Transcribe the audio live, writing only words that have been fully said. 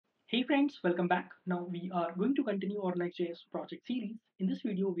Hey friends, welcome back. Now we are going to continue our NextJS project series. In this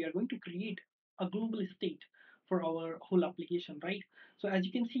video, we are going to create a global state for our whole application, right? So as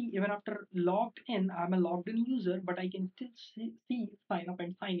you can see, even after logged in, I'm a logged in user, but I can still see sign up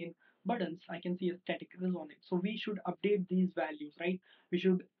and sign in buttons. I can see a static is on it. So we should update these values, right? We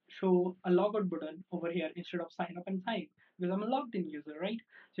should show a logout button over here instead of sign up and sign because I'm a logged in user, right?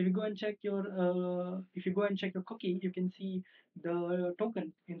 So if you go and check your cookie, you can see the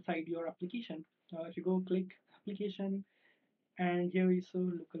token inside your application. If you go click application and here is a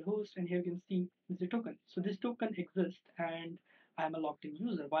localhost and here you can see the token. So this token exists and I'm a logged in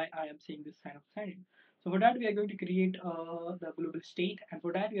user. Why I am seeing this kind of sign. So for that we are going to create the global state, and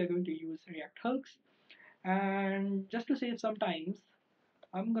for that we are going to use React hooks. And just to save some times,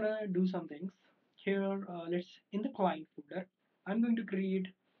 I'm gonna do some things here. Let's in the client folder. I'm going to create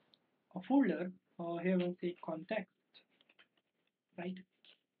a folder. Here we'll say context, right?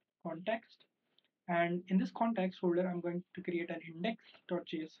 Context. And in this context folder, I'm going to create an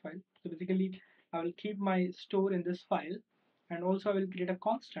index.js file. So basically, I will keep my store in this file, and also I will create a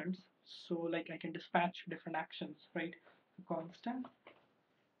constant, so like I can dispatch different actions, right? So constant.js.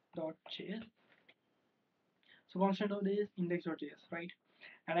 So constant of this index.js, right?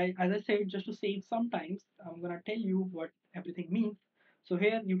 And as I said, just to save some times, I'm gonna tell you what everything means. So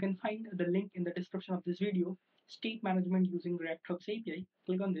here you can find the link in the description of this video. State management using React Hooks API.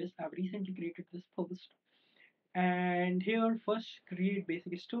 Click on this. I've recently created this post. And here first create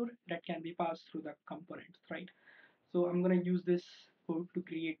basic store that can be passed through the components, right? So I'm going to use this code to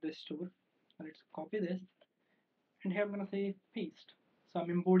create this store. Let's copy this, and here I'm going to say paste. So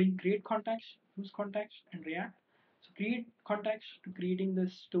I'm importing create context, use context, and React. So create context to creating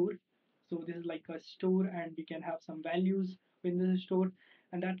this store. So this is like a store, and we can have some values within the store,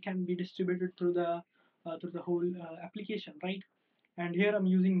 and that can be distributed through the whole application, right? And here I'm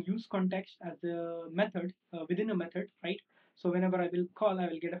using use context as a method within a method, right? So whenever I will call, I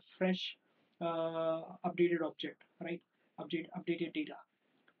will get a fresh updated object, right? Updated data.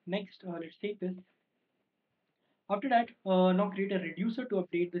 Next, let's save this. After that, now create a reducer to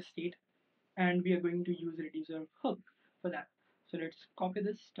update the state, and we are going to use reducer hook for that. So let's copy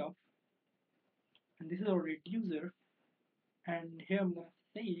this stuff, and this is our reducer, and here I'm gonna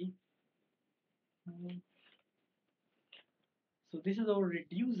say, um, so this is our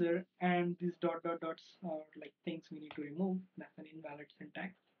reducer, and these dots are like things we need to remove. That's an invalid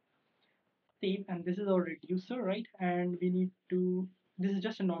syntax. Save, and this is our reducer, right? And we need to, this is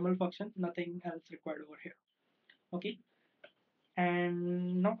just a normal function, nothing else required over here. Okay,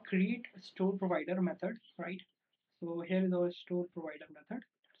 and now create a store provider method, right? So here is our store provider method.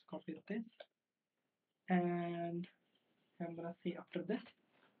 Let's copy this, and I'm gonna say after this,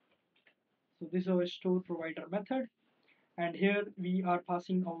 so this is our store provider method, and here we are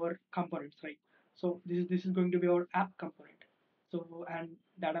passing our components, right? So this is going to be our app component. So and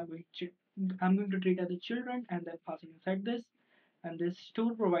that I'm going to treat as a children, and then passing inside this, and this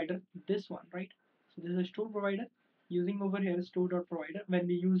store provider, this one, right? So this is a store provider. Using over here store.provider, when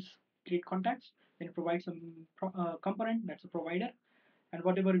we use create context, then it provides some component that's a provider, and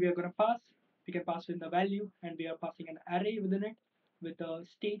whatever we are going to pass, we can pass in the value, and we are passing an array within it with a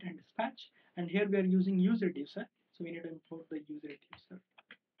state and dispatch. And here we are using useReducer, so we need to import the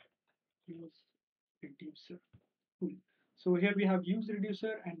useReducer. Cool. So here we have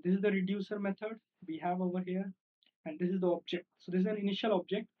useReducer, and this is the reducer method we have over here, and this is the object. So this is an initial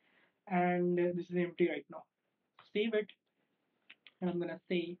object, and this is empty right now. Save it, and I'm gonna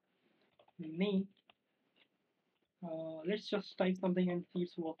say name. Let's just type something and see if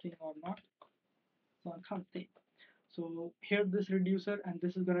it's working or not. So I can't say. So here this reducer, and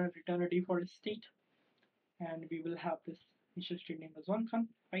this is gonna return a default state, and we will have this initial state name as one con,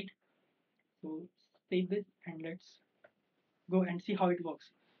 right? So save this, and let's go and see how it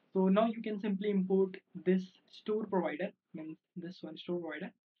works. So now you can simply import this store provider, means this one store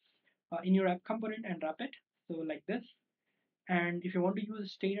provider, in your app component and wrap it. So like this. And if you want to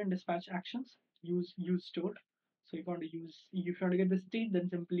use state and dispatch actions, use store. So if you want to get the state, then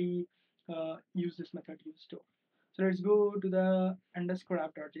simply use this method use store. So let's go to the underscore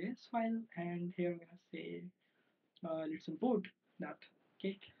app.js file, and here I'm gonna say let's import that.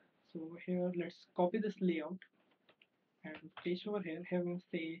 Okay, so here let's copy this layout and paste over here. Here I'm gonna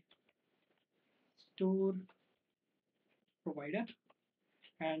say store provider,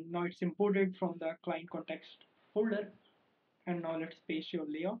 and now it's imported from the client context folder. And now let's paste your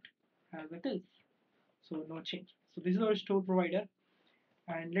layout as it is. So no change. So this is our store provider,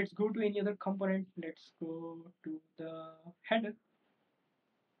 and let's go to any other component. Let's go to the header.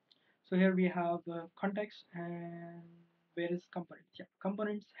 So here we have the context, and where is components? Yeah,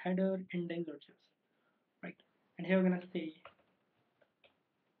 components, header, index.js, right? And here we're gonna say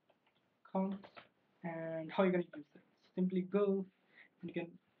const, and how you're gonna use it. Simply go and you can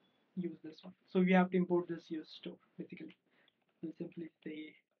use this one. So we have to import this use store basically. We'll simply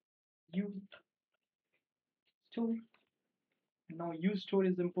say use store, and now use store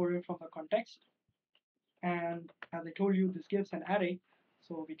is imported from the context. And as I told you, this gives an array,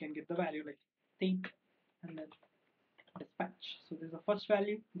 so we can get the value like state and then dispatch. So this is the first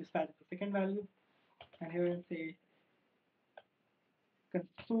value, dispatch is the second value, and here we'll say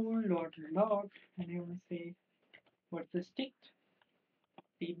console.log, and here we'll say what's the state,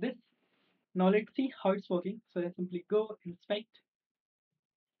 save this. Now let's see how it's working. So let's simply go inspect,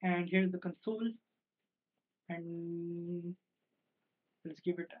 and here's the console, and let's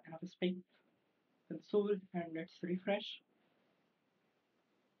give it enough space, console, and let's refresh.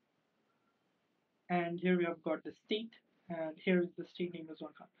 And here we have got the state, and here is the state name is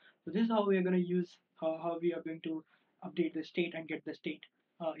one. So this is how we are going to use how we are going to update the state and get the state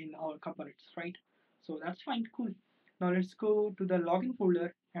in our components, right? So that's fine, cool. Now let's go to the login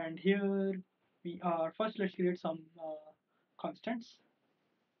folder, and here we are. First, let's create some constants.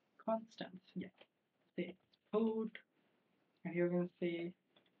 Constants, yeah. Say export, and here we're going to say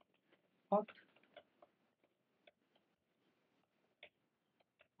auth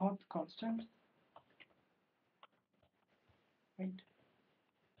auth constant, right?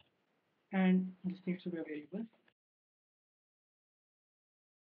 And this needs to be a variable.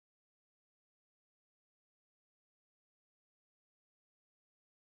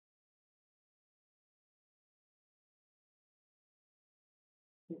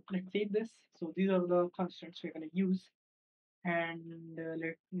 So let's save this. So these are the constants we're going to use, and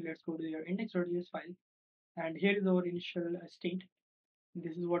let's go to your index.js file, and here is our initial state.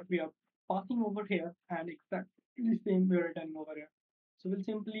 This is what we are passing over here, and exactly same we are returning over here. So we'll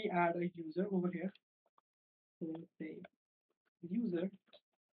simply add a user over here. So we'll say user,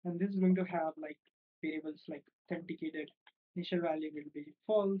 and this is going to have like variables like authenticated. Initial value will be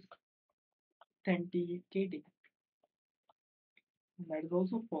false, authenticating, and that is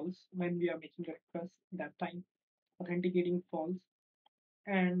also false when we are making a request that time, authenticating false.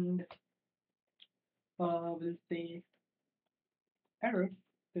 And we'll say error,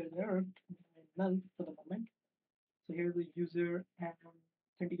 there's error, null for the moment. So here's the user and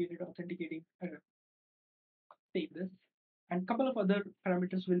authenticating error. Save this. And a couple of other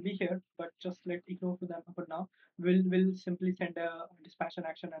parameters will be here, but just let ignore for them for now. We'll simply send a dispatch an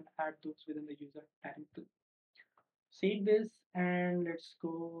action and add those within the user and save this, and let's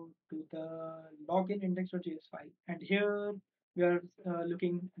go to the login index.js file. And here we are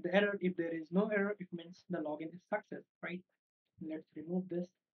looking at the error. If there is no error, it means the login is success, right? Let's remove this.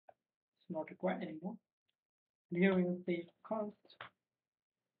 It's not required anymore. And here we will say const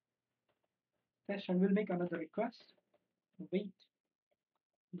session. We'll make another request. Wait,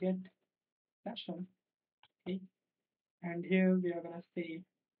 get session. Okay. And here we are gonna say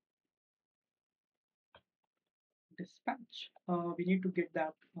dispatch. We need to get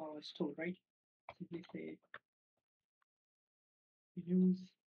that store, right? Simply say use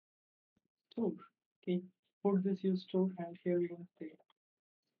store. Okay. Put this use store, and here we're gonna say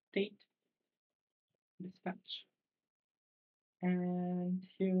state dispatch. And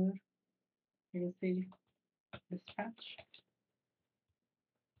here we're gonna say dispatch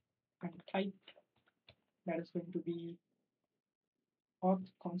and type, that is going to be auth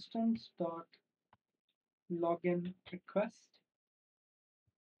constants dot login request.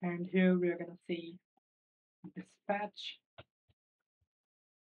 And here we are going to say dispatch.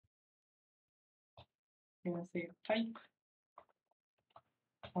 We're going to say type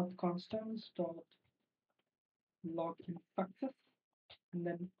auth constants dot login success, and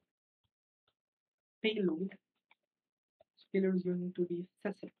then payload. So payload is going to be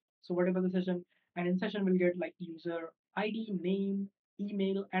session. So whatever the session, and in session we'll get like user ID, name,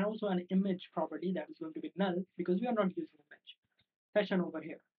 email, and also an image property that is going to be null because we are not using image session over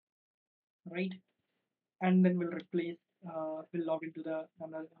here, right? And then we'll replace, we'll log into the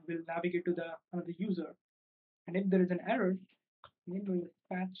we'll navigate to the another user, and if there is an error, then we'll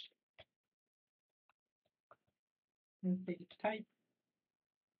dispatch and say type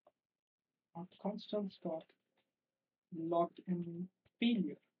of constants dot logged in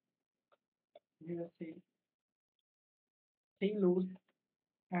failure. We'll say payload,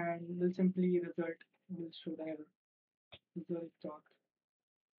 and we'll simply will show the error, result dot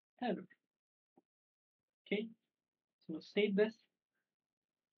error. Okay, so save this,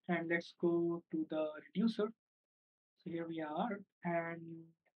 and let's go to the reducer. So here we are, and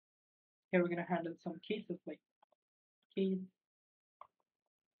here we're gonna handle some cases like case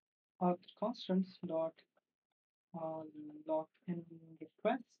auth constants dot uh, log in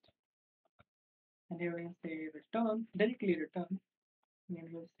request, and here we're going to say return, directly return,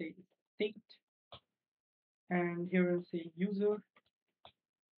 and we'll say state, and here we'll say user,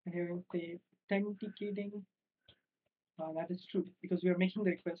 and here we'll say authenticating. That is true because we are making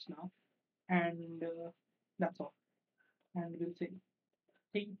the request now, and that's all. And we'll say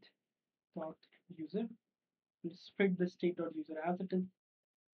state dot user. We'll split the state dot user as it is.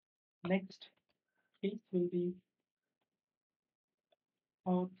 Next case will be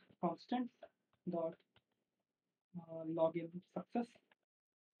auth constants dot login success.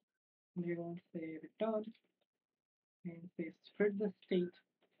 We're going to say return and say split the state,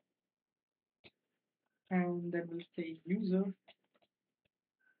 and then we'll say user,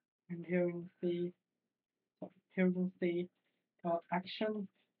 and here we'll say action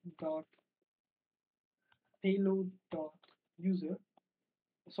dot payload dot user.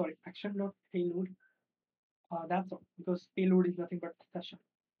 Sorry, action dot payload. That's all because payload is nothing but session.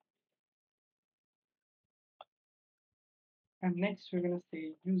 And next we're gonna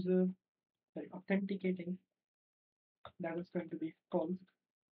say user, sorry, authenticating. That is going to be false,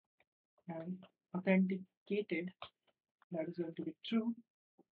 and authenticated, that is going to be true,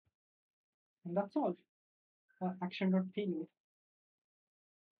 and that's all. Action dot payload,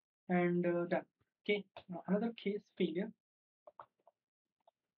 and done. Okay. Now another case failure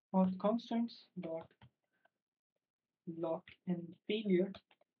of constants dot lock in failure.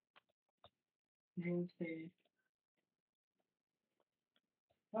 We'll say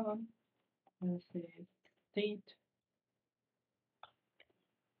we'll say state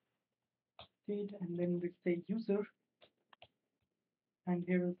state, and then we'll say user, and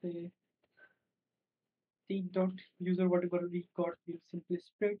here we'll say state dot user. Whatever we got, we'll simply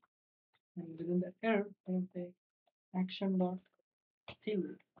split, and within the error we'll say action dot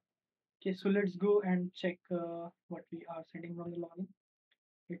payload. Okay, so let's go and check what we are sending from the login.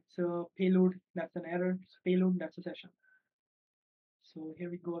 It's a payload, that's an error. It's payload, that's a session. So here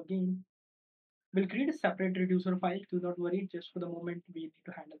we go again. We'll create a separate reducer file. Do not worry, just for the moment we need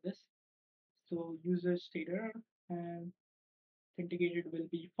to handle this. So user state error and authenticated will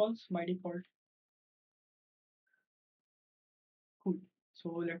be false by default. Cool. So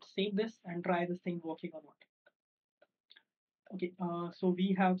let's save this and try this thing working or not. Okay, so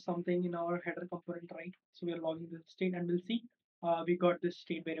we have something in our header component, right? So we are logging this state and we'll see we got this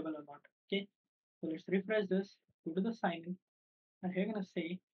state variable or not. Okay, so let's refresh this, go to the sign in, and here I'm gonna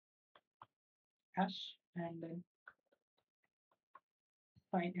say hash and then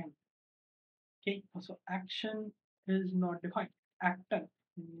sign in. Okay, so action is not defined. Actor.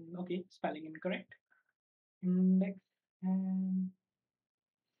 Okay, spelling incorrect. Index, and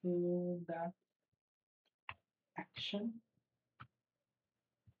so that action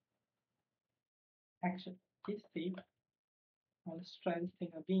action. Okay, save. Now let's try this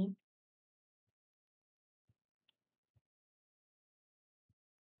thing again.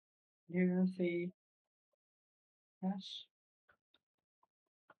 Here I'm gonna say hash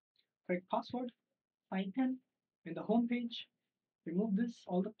correct password, sign in the home page. Remove this,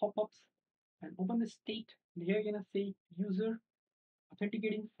 all the pop-ups, and open the state. And here you're gonna say user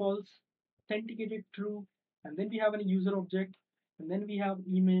authenticating false, authenticated true, and then we have a user object, and then we have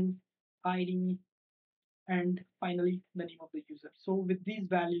email, ID, and finally the name of the user. So with these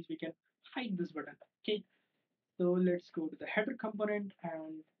values, we can hide this button. Okay, so let's go to the header component,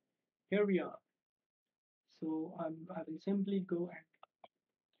 and here we are. So I will simply go and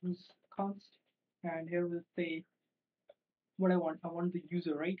use const, and here we'll say what I want. I want the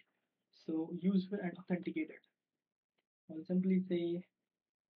user, right? So user and authenticated. I'll simply say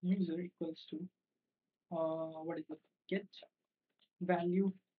user equals to what is it? Get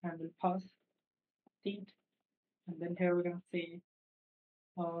value, and we'll pass state, and then here we're gonna say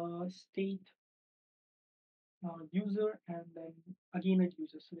state user, and then again a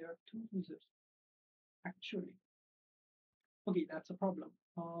user. So there are two users actually. Okay, that's a problem.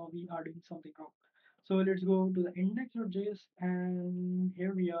 We are doing something wrong. So let's go to the index.js, and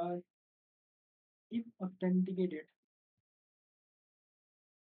here we are. If authenticated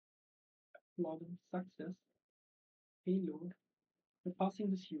login success payload, we're passing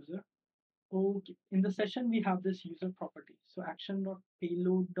this user. Okay, in the session we have this user property. So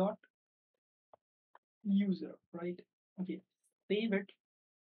action.payload.user, right? Okay, save it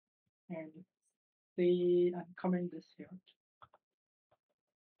and say and comment this here.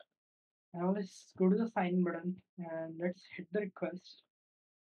 Now let's go to the sign button and let's hit the request,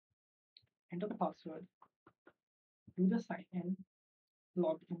 enter the password, do the sign in,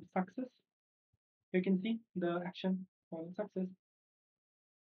 log in success. You can see the action Fallen success.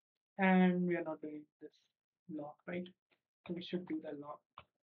 And we are not doing this log, right? So we should do the log.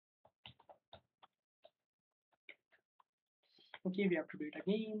 Okay, we have to do it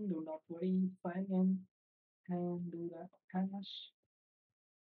again. Do not worry. Sign in and do that hash.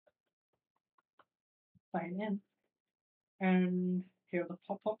 Sign in. And here are the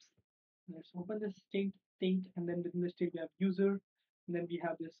pop-ups. Let's open this state, and then within the state we have user, and then we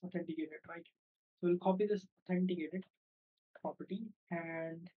have this authenticated, right? So we'll copy this authenticated property,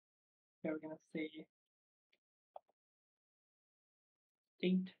 and here we're gonna say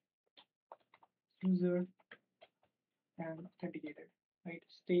state user and authenticated, right?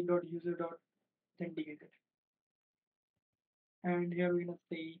 State.user.authenticated, and here we're gonna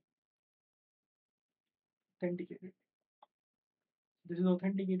say authenticated. This is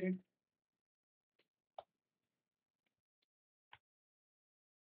authenticated.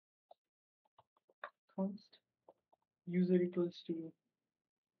 Const user equals to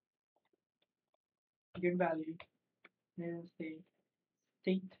get value, and say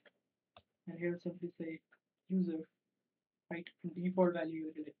state, and here simply say user, right? And default value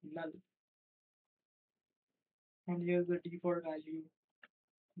will be like null, and here the default value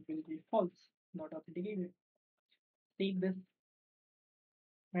will be false, not authenticated. Save this,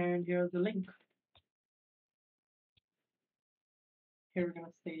 and here's the link. Here we're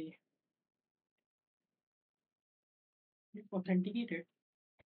gonna say if authenticated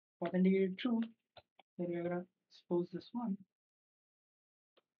true, then we're gonna expose this one.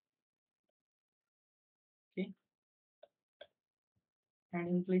 Okay, and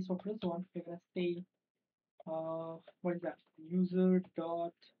in place of this one, we're gonna say what is that? User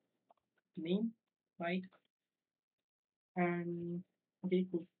dot name, right? And okay,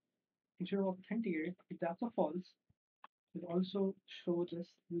 cool. Instead of authenticated, if that's a false, we'll also show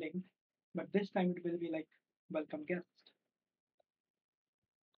this link, but this time it will be like welcome guest.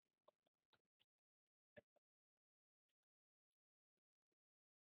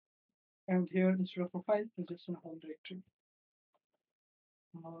 And here instead of profile, it's just in home directory,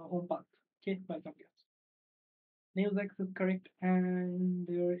 home path. Okay, welcome guest. Names X is correct, and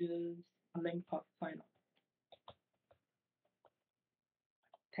there is a link path sign up.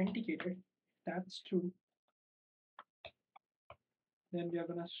 Authenticated, that's true. Then we are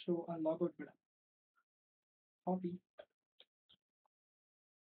gonna show a logout button. Copy.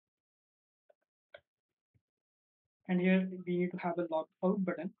 And here we need to have a logout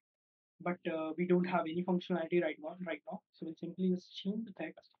button, but we don't have any functionality right now. So we'll simply just change the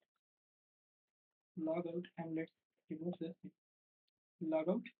text logout, and let's remove this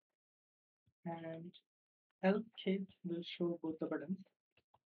logout, and help kit will show both the buttons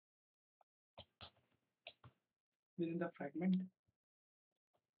within the fragment.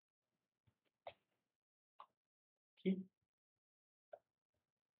 Okay.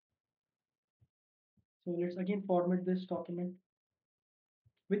 So let's again format this document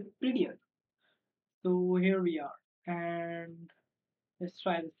with PDF. So here we are, and let's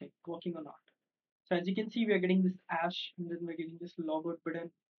try this thing working or not. So as you can see, we are getting this ash, and then we're getting this logout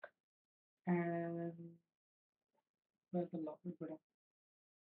button, and where's the logout button?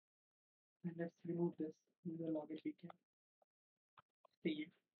 And let's remove this. This is the logout we can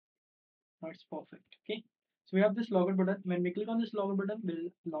save. Now it's perfect. Okay. So we have this logout button. When we click on this logout button,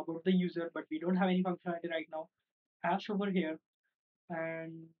 we'll log out the user, but we don't have any functionality right now. Ash over here,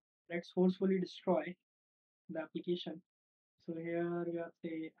 and let's forcefully destroy the application. So here we have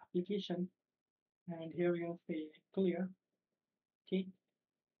say application, and here we're gonna say clear. Okay,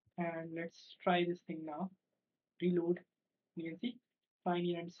 and let's try this thing now. Reload. You can see sign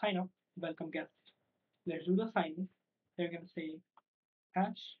in and sign up. Welcome guest. Let's do the sign in. We're gonna say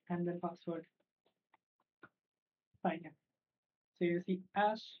hash and then password sign in. So you see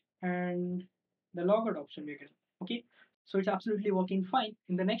hash and the logout option we're getting. Okay, so it's absolutely working fine.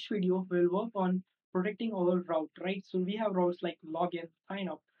 In the next video, we'll work on protecting our route, right? So we have routes like login, sign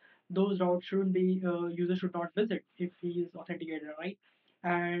up. Those routes shouldn't be user should not visit if he is authenticated, right?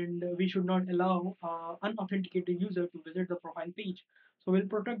 And we should not allow unauthenticated user to visit the profile page. So we'll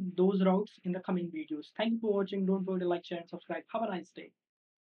protect those routes in the coming videos. Thank you for watching. Don't forget to like, share, and subscribe. Have a nice day.